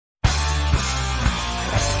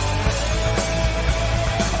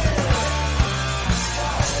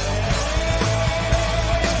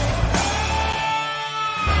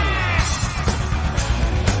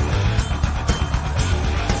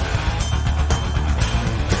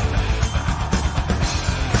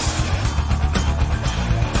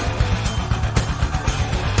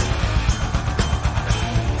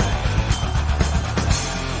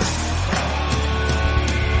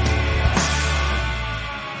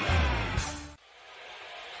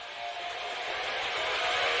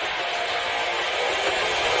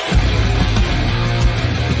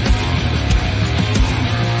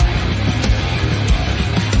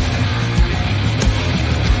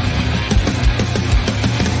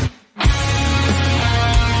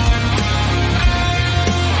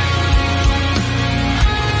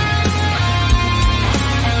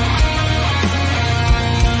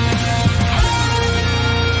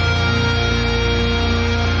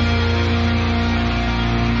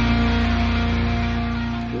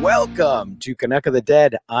Welcome to Canuck of the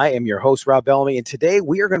Dead. I am your host, Rob Bellamy, and today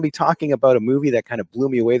we are going to be talking about a movie that kind of blew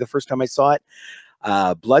me away the first time I saw it.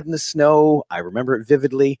 Blood in the Snow. I remember it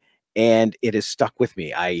vividly, and it has stuck with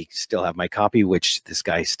me. I still have my copy, which this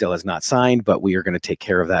guy still has not signed, but we are going to take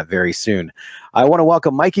care of that very soon. I want to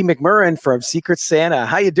welcome Mikey McMurran from Secret Santa.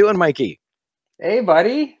 How you doing, Mikey? Hey,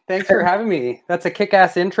 buddy. Thanks for having me. That's a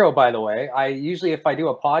kick-ass intro, by the way. I usually, if I do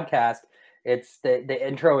a podcast, it's the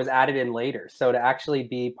intro is added in later. So to actually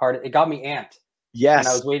be part of it got me amped. Yes. And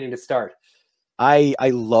I was waiting to start. I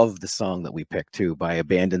love the song that we picked too by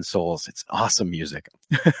Abandoned Souls. It's awesome music.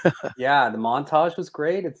 Yeah, the montage was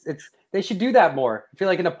great. It's they should do that more. I feel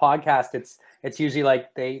like in a podcast, it's usually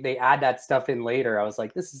like they add that stuff in later. I was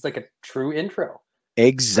like, this is like a true intro.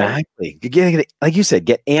 Exactly. Right? Like you said,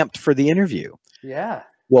 get amped for the interview. Yeah.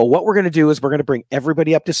 Well, what we're going to do is we're going to bring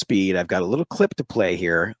everybody up to speed. I've got a little clip to play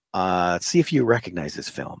here. Let's see if you recognize this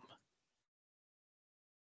film.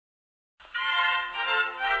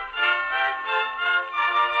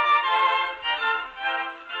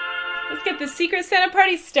 Let's get the Secret Santa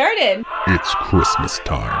party started. It's Christmas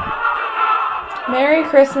time. Merry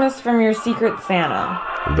Christmas from your Secret Santa.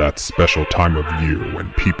 That special time of year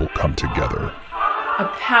when people come together. A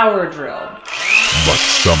power drill. But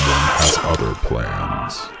someone has other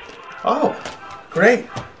plans. Oh, great.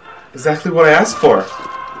 Exactly what I asked for.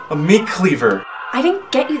 A meat cleaver. I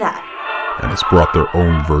didn't get you that. And has brought their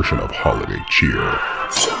own version of holiday cheer.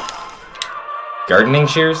 Gardening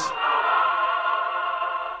shears?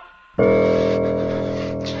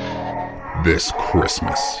 This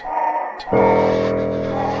Christmas.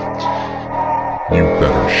 You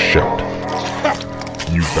better shout.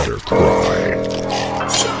 You better cry.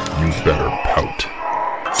 You better pout.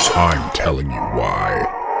 I'm telling you why.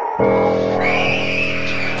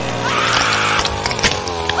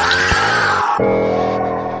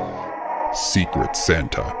 Secret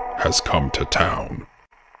Santa has come to town.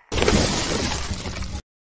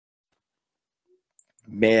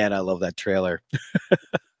 Man, I love that trailer.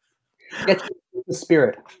 Get the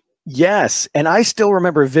spirit. Yes, and I still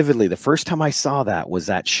remember vividly the first time I saw that was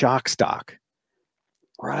at Shock Stock.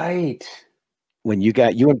 Right. When you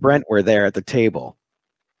and Brent were there at the table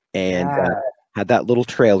and had that little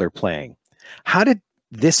trailer playing. How did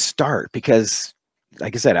this start? Because,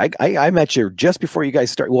 like I said, I met you just before you guys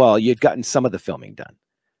started. Well, you'd gotten some of the filming done.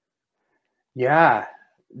 Yeah,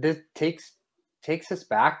 this takes us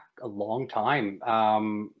back a long time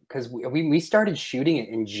because we started shooting it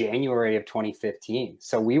in January of 2015.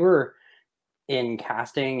 So we were in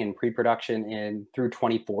casting and pre-production through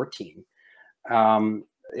 2014.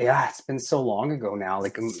 Yeah, it's been so long ago now,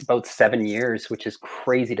 like about 7 years, which is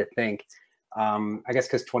crazy to think. I guess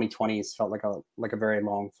because 2020 has felt like a very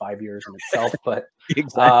long 5 years in itself. But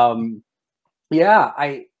Exactly. yeah,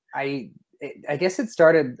 I guess it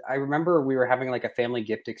started. I remember we were having like a family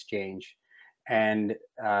gift exchange, and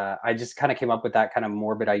I just kind of came up with that kind of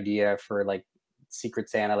morbid idea for like Secret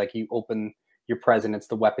Santa. Like you open your present, it's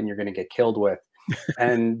the weapon you're going to get killed with.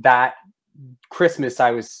 And that Christmas,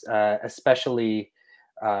 I was especially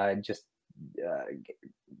just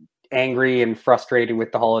angry and frustrated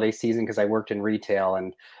with the holiday season because I worked in retail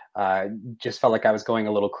and just felt like I was going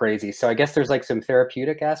a little crazy. So I guess there's like some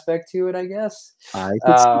therapeutic aspect to it, I guess.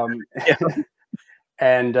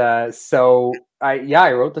 And so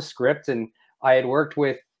I wrote the script, and I had worked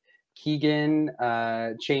with Keegan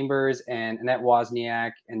Chambers and Annette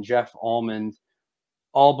Wozniak and Jeff Almond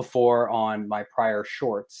all before on my prior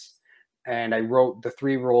shorts. And I wrote the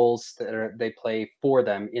 3 roles that they play for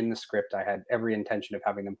them in the script. I had every intention of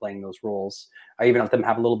having them playing those roles. I even let them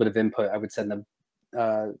have a little bit of input. I would send them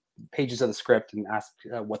pages of the script and ask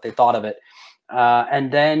what they thought of it.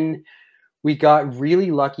 And then we got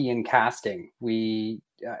really lucky in casting.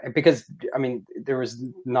 Because I mean, there was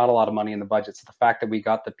not a lot of money in the budget. So the fact that we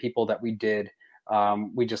got the people that we did,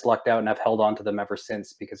 we just lucked out, and I've held on to them ever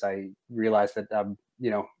since, because I realized that,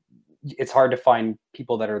 it's hard to find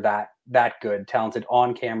people that are that good, talented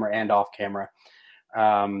on camera and off camera.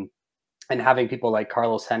 And having people like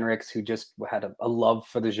Carlos Henriks, who just had a love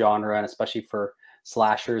for the genre, and especially for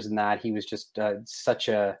slashers, and that he was just such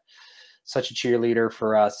a cheerleader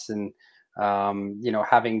for us. And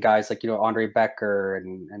having guys like Andre Becker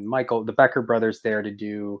and Michael, the Becker brothers, there to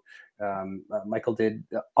do. Michael did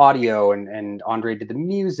the audio, and Andre did the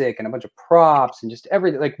music and a bunch of props and just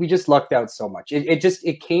everything. Like, we just lucked out so much.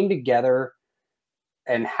 It came together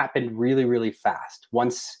and happened really, really fast.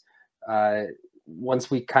 Once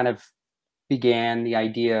we kind of began the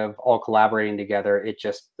idea of all collaborating together, it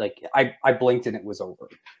just, like, I blinked and it was over.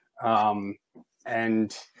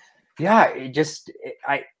 And yeah,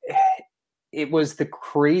 it was the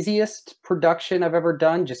craziest production I've ever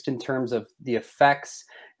done, just in terms of the effects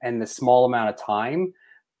and the small amount of time.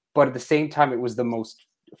 But at the same time, it was the most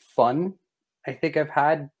fun I think I've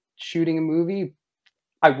had shooting a movie.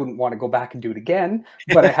 I wouldn't want to go back and do it again,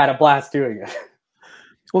 but I had a blast doing it.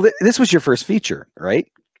 Well, this was your first feature,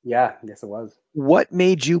 right? Yeah, yes, it was. What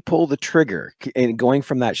made you pull the trigger in going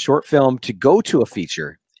from that short film to go to a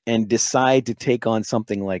feature and decide to take on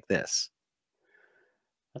something like this?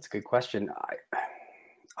 That's a good question.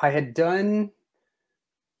 I had done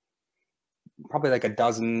probably like a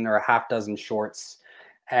dozen or a half dozen shorts,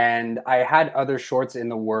 and I had other shorts in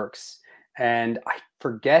the works, and I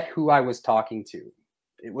forget who I was talking to.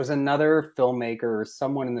 It was another filmmaker or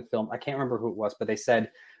someone in the film. I can't remember who it was, but they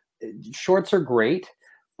said shorts are great,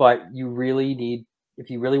 but you really need, if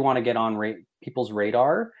you really want to get on people's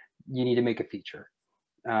radar, you need to make a feature.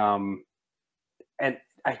 And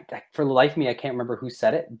I, for the life of me, I can't remember who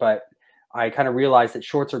said it, but I kind of realized that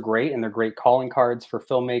shorts are great and they're great calling cards for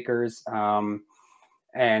filmmakers.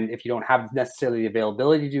 And if you don't have necessarily the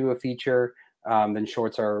availability to do a feature, then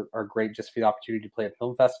shorts are great just for the opportunity to play at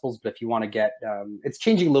film festivals. But if you want to get, it's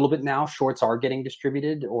changing a little bit now. Shorts are getting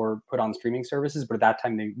distributed or put on streaming services, but at that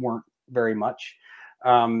time they weren't very much.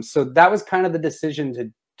 So that was kind of the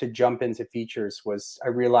decision to jump into features. Was I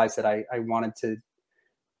realized that I wanted to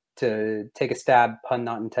take a stab, pun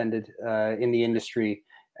not intended, in the industry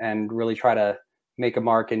and really try to make a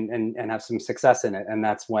mark and have some success in it. And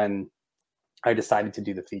that's when I decided to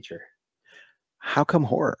do the feature. How come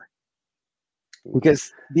horror?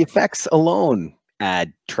 Because the effects alone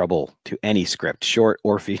add trouble to any script, short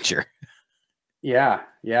or feature. Yeah.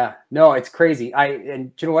 No, it's crazy.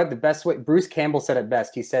 And you know what? The best way, Bruce Campbell said it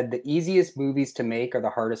best. He said the easiest movies to make are the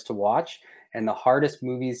hardest to watch, and the hardest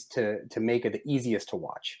movies to make are the easiest to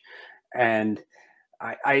watch. And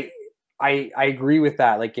I agree with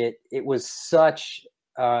that. Like it was such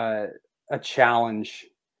a challenge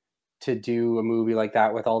to do a movie like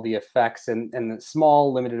that with all the effects and the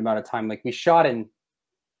small limited amount of time. Like we shot in,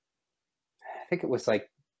 I think it was like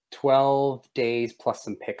 12 days plus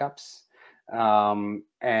some pickups. And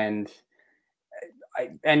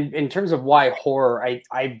in terms of why horror,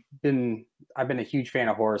 I've been a huge fan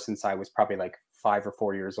of horror since I was probably like 5 or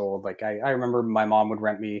 4 years old. Like I remember my mom would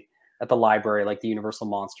rent me at the library, like the Universal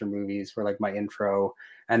Monster movies were like my intro.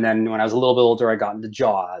 And then when I was a little bit older, I got into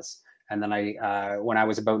Jaws. And then when I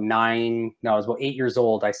was about 8 years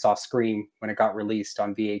old, I saw Scream when it got released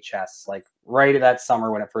on VHS, like right at that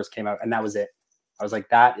summer when it first came out. And that was it. I was like,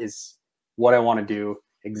 that is what I want to do.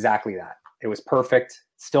 Exactly that. It was perfect.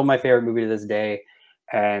 Still my favorite movie to this day.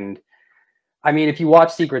 And I mean, if you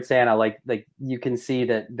watch Secret Santa, like you can see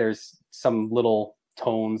that there's some little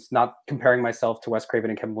tones, not comparing myself to Wes Craven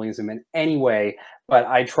and Kevin Williamson in any way, but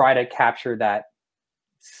I try to capture that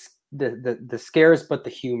the scares, but the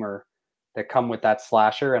humor that come with that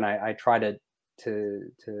slasher. And I try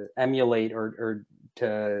to emulate or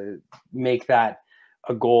to make that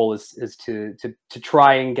a goal is to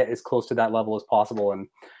try and get as close to that level as possible. And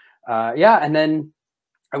and then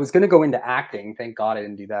I was going to go into acting. Thank God I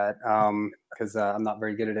didn't do that because I'm not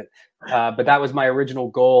very good at it. But that was my original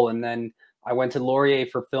goal. And then I went to Laurier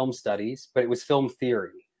for film studies, but it was film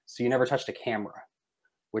theory. So you never touched a camera,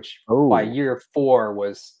 which by year 4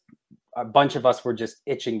 was a bunch of us were just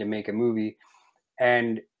itching to make a movie.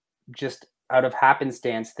 And just out of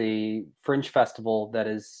happenstance, the Fringe Festival that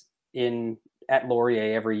is at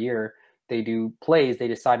Laurier every year, they do plays. They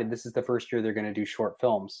decided this is the first year they're going to do short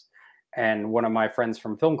films. And one of my friends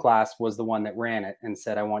from film class was the one that ran it and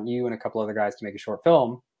said, I want you and a couple other guys to make a short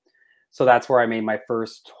film. So that's where I made my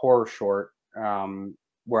first horror short,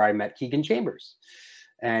 where I met Keegan Chambers.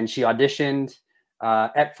 And she auditioned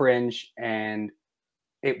at Fringe. And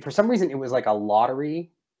for some reason, it was like a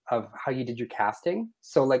lottery of how you did your casting.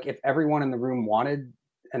 So like if everyone in the room wanted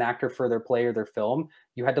an actor for their play or their film,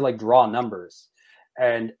 you had to like draw numbers.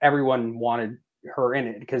 And everyone wanted her in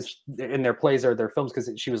it because in their plays or their films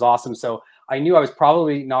because she was awesome. So I knew I was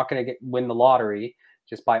probably not going to win the lottery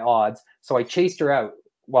just by odds. So I chased her out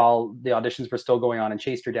while the auditions were still going on and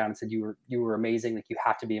chased her down and said, you were amazing. Like you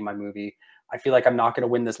have to be in my movie. I feel like I'm not going to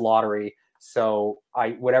win this lottery. So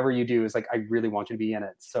whatever you do is like, I really want you to be in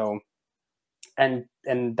it. So, and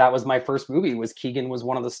that was my first movie. Was Keegan was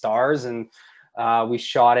one of the stars, and we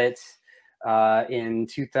shot it in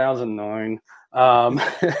 2009. A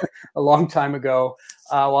long time ago,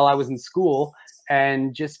 while I was in school,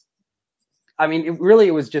 and just, I mean,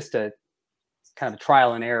 it was just a kind of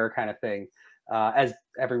trial and error kind of thing, as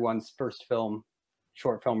everyone's first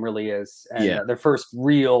short film really is. And their first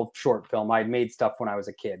real short film. I'd made stuff when I was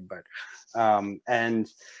a kid, but, and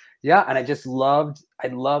I just loved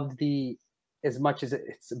the as much as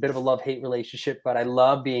it's a bit of a love-hate relationship, but I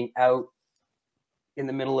love being out in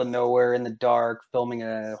the middle of nowhere in the dark filming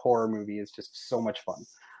a horror movie. Is just so much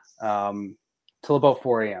fun till about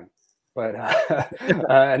 4 a.m. But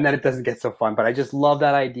and then it doesn't get so fun. But I just love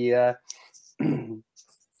that idea.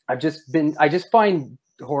 I just find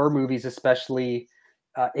horror movies, especially,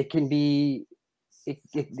 it can be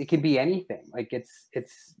anything. Like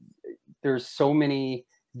there's so many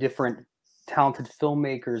different talented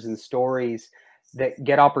filmmakers and stories that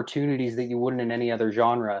get opportunities that you wouldn't in any other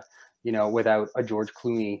genre, without a George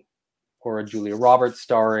Clooney or a Julia Roberts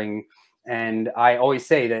starring. And I always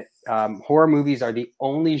say that horror movies are the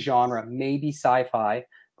only genre, maybe sci-fi,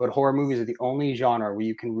 but horror movies are the only genre where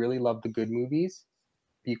you can really love the good movies,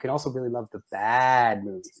 but you can also really love the bad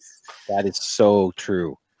movies. That is so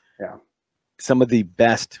true. Yeah. Some of the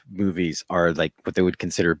best movies are like what they would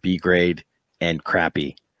consider B grade and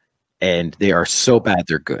crappy, and they are so bad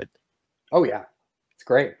they're good. Oh yeah, it's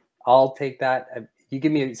great. I'll take that. You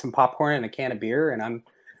give me some popcorn and a can of beer, and I'm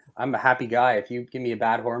a happy guy. If you give me a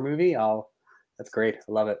bad horror movie, that's great.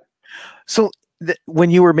 I love it. So when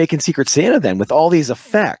you were making Secret Santa, then with all these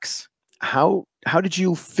effects, how did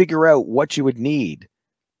you figure out what you would need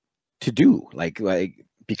to do? Like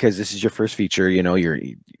because this is your first feature, you're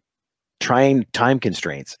trying time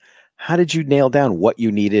constraints. How did you nail down what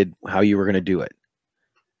you needed, how you were going to do it?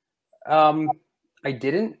 I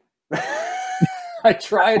didn't. I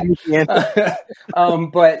tried,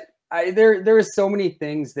 but there are so many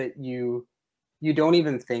things that you don't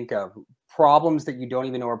even think of, problems that you don't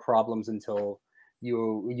even know are problems until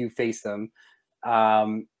you face them.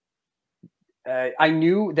 I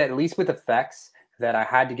knew that at least with effects that I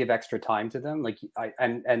had to give extra time to them. Like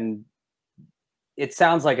and it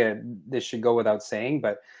sounds like this should go without saying,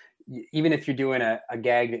 but even if you're doing a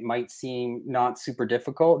gag that might seem not super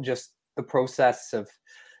difficult, just the process of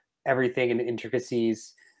everything and the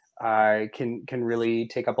intricacies can really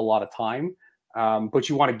take up a lot of time. But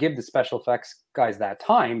you want to give the special effects guys that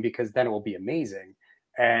time, because then it will be amazing.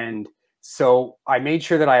 And so I made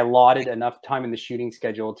sure that I allotted enough time in the shooting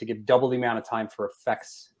schedule to give double the amount of time for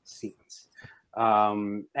effects scenes.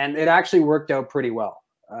 And it actually worked out pretty well.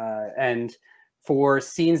 And for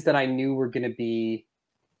scenes that I knew were going to be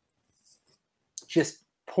just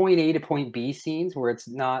point A to point B scenes, where it's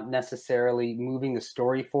not necessarily moving the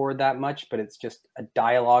story forward that much, but it's just a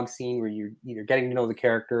dialogue scene where you're either getting to know the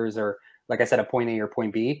characters or, like I said, a point A or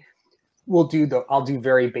point B, I'll do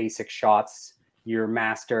very basic shots, your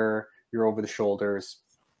master, your over the shoulders.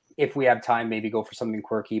 If we have time, maybe go for something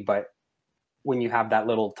quirky, but when you have that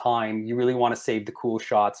little time, you really want to save the cool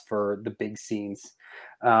shots for the big scenes.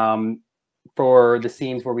 For the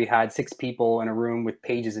scenes where we had 6 people in a room with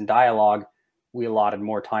pages and dialogue, we allotted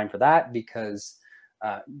more time for that because,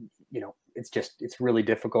 it's really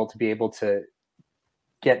difficult to be able to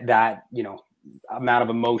get that, amount of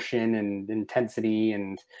emotion and intensity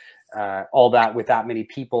and all that with that many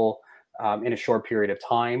people in a short period of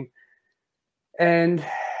time. And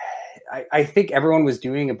I think everyone was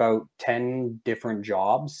doing about 10 different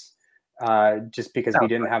jobs just because we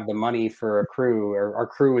didn't have the money for a crew. Our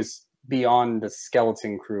crew was beyond the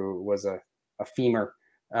skeleton crew, was a femur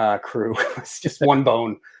crew. It's just one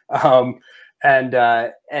bone. And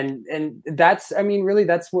that's, really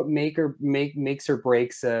that's what makes or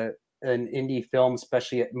breaks an indie film,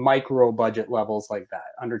 especially at micro budget levels like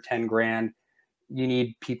that, under 10 grand. You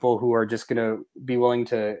need people who are just going to be willing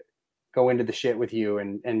to go into the shit with you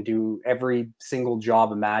and do every single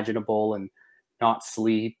job imaginable and not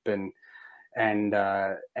sleep. And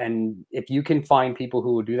if you can find people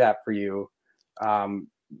who will do that for you,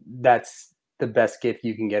 that's the best gift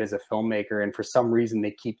you can get as a filmmaker. And for some reason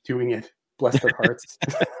they keep doing it. Bless their hearts.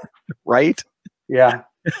 Right? Yeah.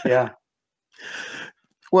 Yeah.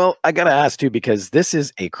 Well, I got to ask too, because this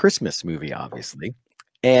is a Christmas movie, obviously.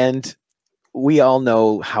 And we all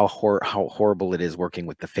know how horrible it is working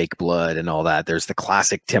with the fake blood and all that. There's the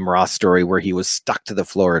classic Tim Roth story where he was stuck to the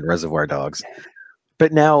floor in Reservoir Dogs.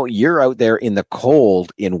 But now you're out there in the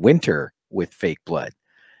cold in winter with fake blood.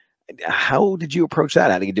 How did you approach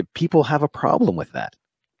that? Did people have a problem with that?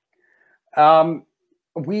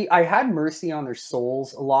 I had mercy on their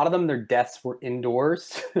souls. A lot of them, their deaths were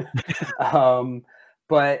indoors.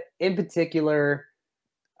 But in particular,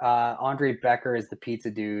 Andre Becker is the pizza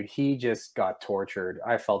dude. He just got tortured.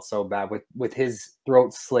 I felt so bad with his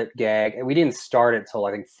throat slit gag. And we didn't start it till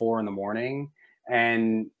I think 4 a.m.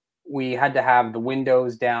 And we had to have the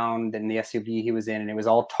windows down in the SUV he was in, and it was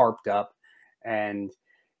all tarped up. And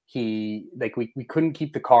we couldn't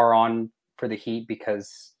keep the car on for the heat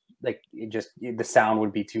because the sound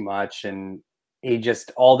would be too much. And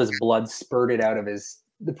all this blood spurted out of his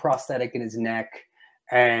the prosthetic in his neck,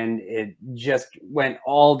 and it just went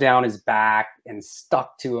all down his back and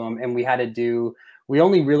stuck to him. And we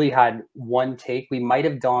only really had one take. We might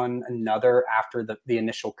have done another after the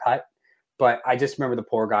initial cut, but I just remember the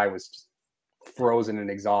poor guy was just frozen and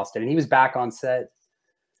exhausted, and he was back on set.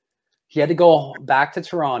 He had to go back to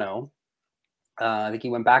Toronto. I think he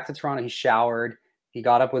went back to Toronto. He showered. He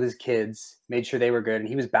got up with his kids, made sure they were good, and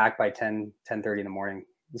he was back by 10:30 in the morning.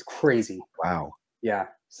 It was crazy. Wow. Yeah.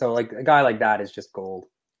 So like a guy like that is just gold.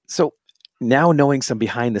 So now knowing some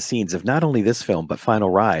behind the scenes of not only this film, but Final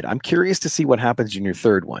Ride, I'm curious to see what happens in your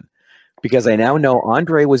third one, because I now know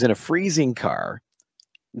Andre was in a freezing car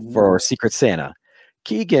for Secret Santa.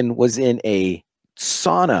 Keegan was in a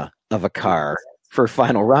sauna of a car for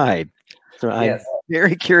Final Ride. So I'm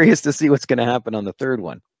very curious to see what's going to happen on the third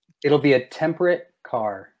one. It'll be a temperate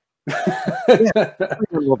car.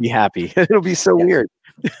 We'll be happy. It'll be so weird.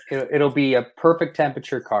 It'll be a perfect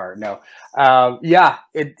temperature car. No.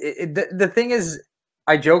 The thing is,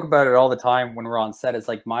 I joke about it all the time when we're on set. It's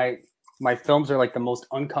like my films are like the most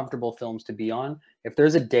uncomfortable films to be on. If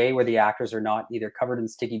there's a day where the actors are not either covered in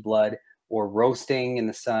sticky blood or roasting in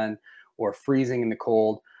the sun or freezing in the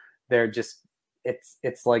cold, they're just,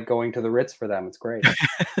 it's like going to the Ritz for them. It's great.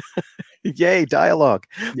 Yay, dialogue.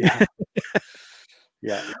 Yeah.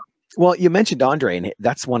 Yeah. Well, you mentioned Andre, and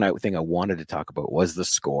that's one thing I wanted to talk about was the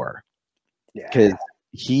score. Yeah. Because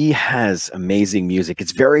he has amazing music.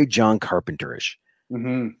 It's very John Carpenter-ish.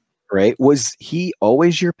 Right? Was he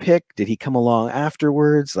always your pick? Did he come along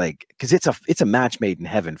afterwards? Like, because it's a match made in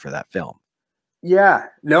heaven for that film. Yeah.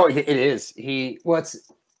 No, it is.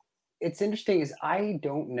 It's interesting is I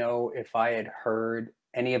don't know if I had heard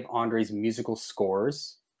any of Andre's musical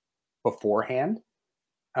scores beforehand,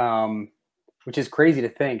 which is crazy to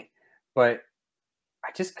think, but I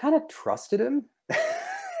just kind of trusted him.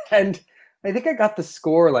 And I think I got the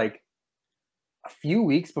score like a few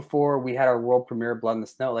weeks before we had our world premiere of Blood in the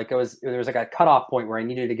Snow. Like there was like a cutoff point where I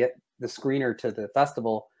needed to get the screener to the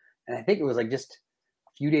festival. And I think it was like just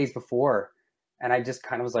a few days before. And I just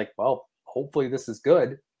kind of was like, well, hopefully this is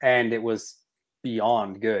good. And it was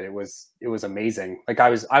beyond good. It was amazing. Like I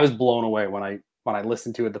was blown away when I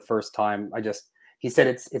listened to it the first time. He said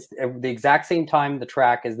it's the exact same time the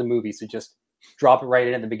track as the movie. So just drop it right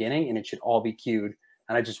in at the beginning and it should all be cued.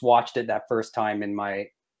 And I just watched it that first time in my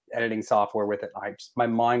editing software with it. My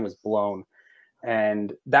mind was blown.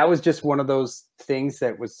 And that was just one of those things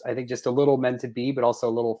that was, I think, just a little meant to be, but also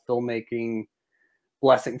a little filmmaking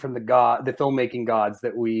blessing from the filmmaking gods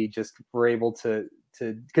that we just were able to,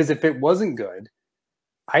 because if it wasn't good,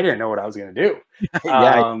 I didn't know what I was going to do.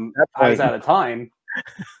 I was out of time.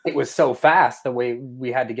 It was so fast the way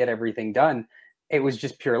we had to get everything done. It was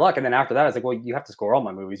just pure luck. And then after that, I was like, well, you have to score all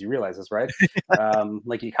my movies. You realize this, right?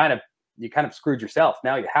 Like you kind of screwed yourself.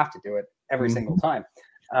 Now you have to do it every single time.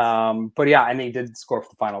 But yeah, and he did score for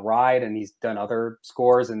the Final Ride, and he's done other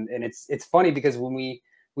scores. And it's funny because when we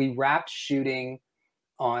wrapped shooting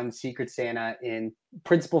on Secret Santa in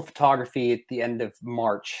principal photography at the end of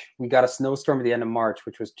March, we got a snowstorm at the end of March,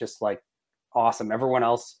 which was just like awesome. Everyone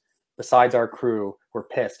else besides our crew were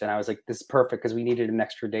pissed. And I was like, this is perfect because we needed an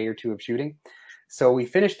extra day or two of shooting. So we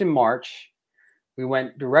finished in March. We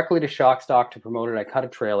went directly to Shock Stock to promote it. I cut a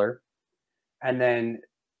trailer. And then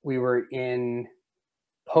we were in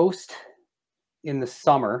post in the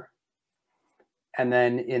summer. And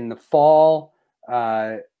then in the fall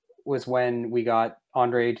was when we got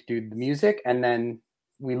Andre to do the music. And then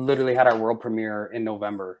we literally had our world premiere in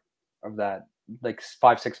November of that, like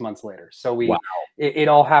 5-6 months later. So it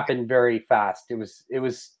all happened very fast. It was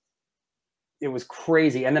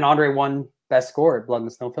crazy. And then Andre won Best Score at Blood in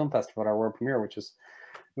the Snow Film Festival at our world premiere, which is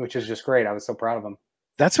just great. I was so proud of him.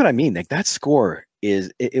 That's what I mean. Like that score I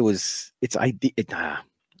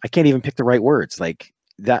can't even pick the right words. Like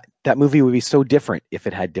that movie would be so different if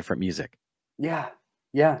it had different music. Yeah.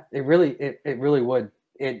 Yeah. It really would.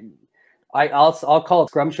 I'll call it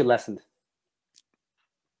scrumptious.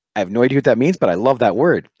 I have no idea what that means, but I love that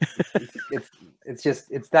word. It's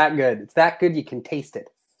that good. It's that good. You can taste it.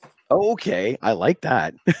 Okay. I like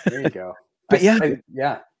that. There you go. But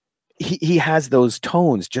yeah. He has those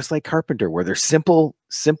tones just like Carpenter where they're simple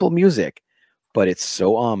music, but it's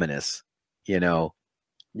so ominous, you know?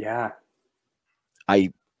 Yeah.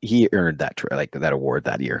 He earned that that award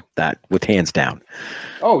that year, that with hands down.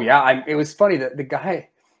 Oh yeah. It was funny that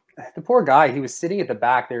the poor guy, he was sitting at the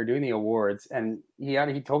back. They were doing the awards, and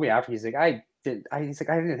he told me after, he's like, I didn't think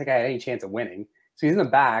I had any chance of winning. So he's in the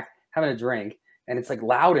back having a drink, and it's like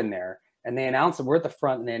loud in there. And they announce him. We're at the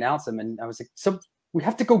front, and they announce him. And I was like, so we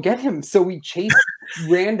have to go get him. So we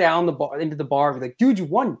ran down into the bar. We're like, dude, you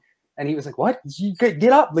won. And he was like, what? You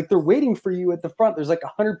get up. Like, they're waiting for you at the front. There's like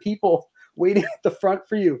 100 people waiting at the front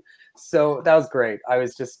for you. So that was great. I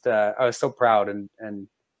was just, I was so proud and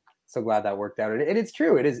so glad that worked out. And it's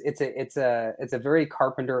true. It's a very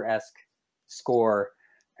Carpenter-esque score.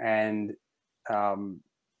 And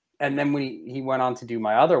then when he went on to do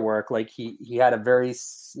my other work, like he had a very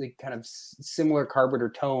kind of similar Carpenter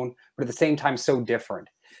tone, but at the same time so different,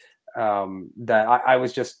 that I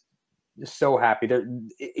was just so happy.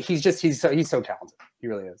 He's so talented. He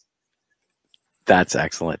really is. That's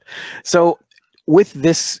excellent. So with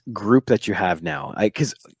this group that you have now,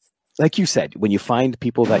 because like you said, when you find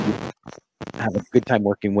people that you have a good time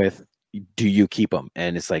working with, do you keep them?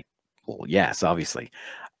 And it's like, well, yes, obviously.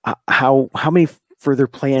 How many further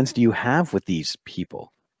plans do you have with these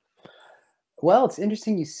people? Well, it's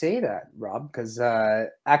interesting you say that, Rob, because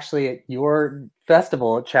actually at your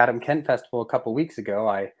festival, at Chatham Kent Festival a couple weeks ago,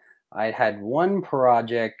 I had one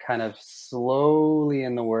project kind of slowly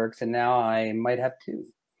in the works, and now I might have two.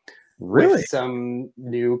 Really? With some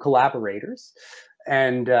new collaborators,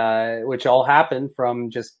 and which all happened from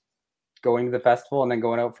just going to the festival and then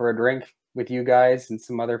going out for a drink with you guys and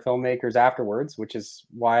some other filmmakers afterwards, which is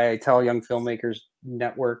why I tell young filmmakers,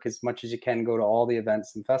 network as much as you can, go to all the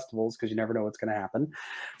events and festivals, because you never know what's going to happen.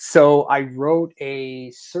 So I wrote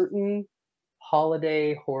a certain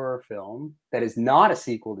holiday horror film that is not a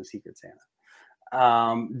sequel to Secret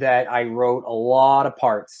Santa, that I wrote a lot of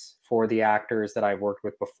parts for the actors that I've worked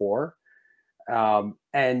with before.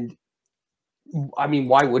 And I mean,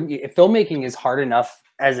 why wouldn't you? If filmmaking is hard enough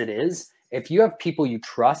as it is, if you have people you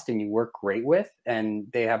trust and you work great with, and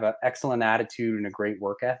they have an excellent attitude and a great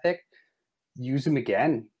work ethic, use them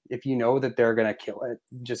again. If you know that they're going to kill it,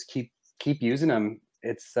 just keep using them.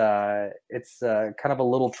 It's kind of a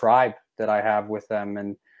little tribe that I have with them.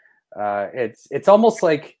 And it's almost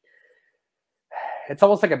like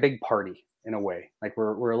a big party in a way. Like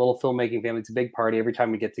we're a little filmmaking family. It's a big party every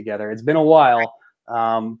time we get together. It's been a while,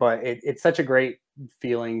 but it's such a great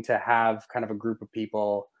feeling to have kind of a group of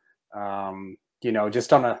people,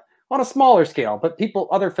 just on a smaller scale, but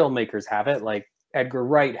other filmmakers have it, like Edgar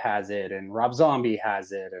Wright has it and Rob Zombie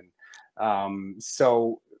has it. And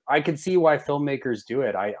so I could see why filmmakers do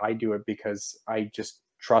it. I do it because I just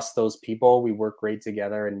trust those people. We work great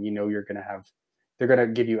together, and they're going to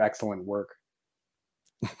give you excellent work.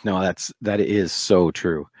 No, that is so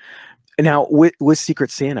true. Now, with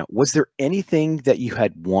Secret Santa, was there anything that you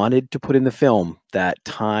had wanted to put in the film that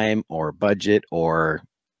time or budget or,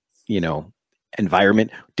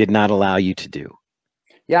 environment did not allow you to do?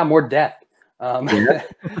 Yeah, more death.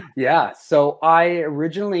 Yeah. So I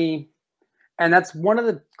originally, and that's one of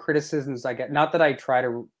the criticisms I get. Not that I try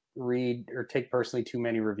to read or take personally too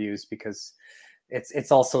many reviews, because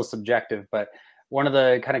it's also subjective, but one of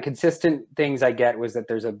the kind of consistent things I get was that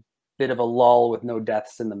there's a bit of a lull with no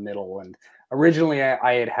deaths in the middle. And originally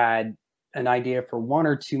I had an idea for one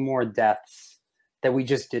or two more deaths that we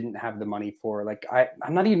just didn't have the money for. Like I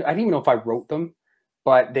didn't even know if I wrote them,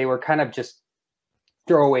 but they were kind of just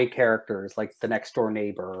throwaway characters, like the next door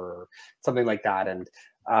neighbor or something like that. And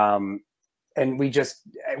we just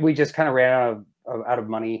kind of ran out of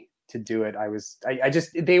money to do it.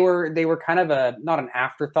 They were kind of not an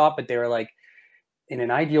afterthought, but they were like, in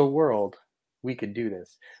an ideal world, we could do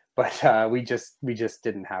this, but we just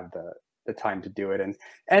didn't have the time to do it.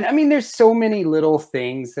 And I mean, there's so many little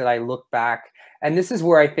things that I look back, and this is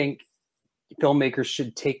where I think filmmakers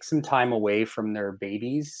should take some time away from their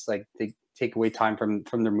babies. Like they take away time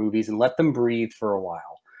from their movies and let them breathe for a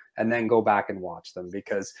while, and then go back and watch them,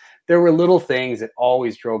 because there were little things that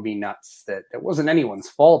always drove me nuts that wasn't anyone's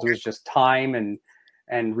fault. It was just time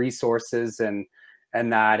and resources and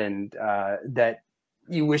that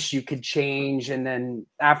you wish you could change. And then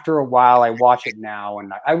after a while, I watch it now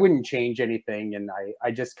and I wouldn't change anything. And I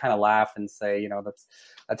just kind of laugh and say,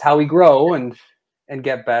 that's how we grow and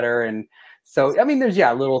get better. And so, I mean, there's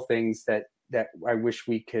little things that I wish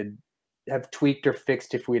we could have tweaked or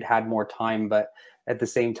fixed if we'd had more time. But at the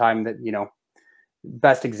same time, that,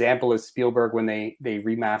 best example is Spielberg when they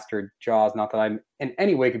remastered Jaws. Not that I'm in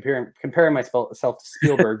any way comparing myself to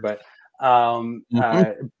Spielberg, but when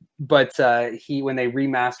they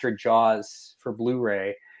remastered Jaws for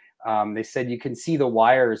Blu-ray, they said you can see the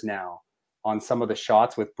wires now on some of the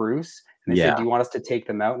shots with Bruce. And they said, "Do you want us to take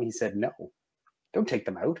them out?" And he said, "No, don't take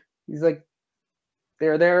them out." He's like,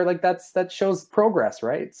 "They're there. Like that shows progress,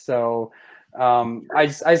 right?" So I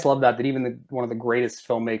just love that even one of the greatest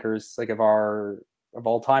filmmakers like of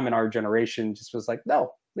all time in our generation just was like,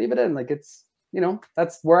 "No, leave it in. Like it's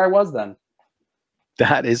that's where I was then."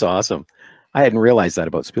 That is awesome. I hadn't realized that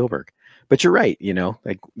about Spielberg, but you're right.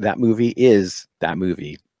 Like that movie is that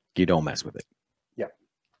movie. You don't mess with it. Yeah.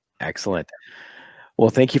 Excellent. Well,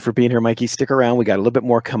 thank you for being here, Mikey. Stick around. We got a little bit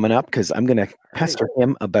more coming up because I'm going to pester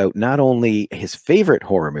him about not only his favorite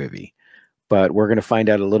horror movie, but we're going to find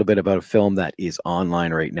out a little bit about a film that is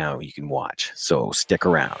online right now you can watch. So stick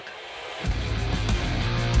around.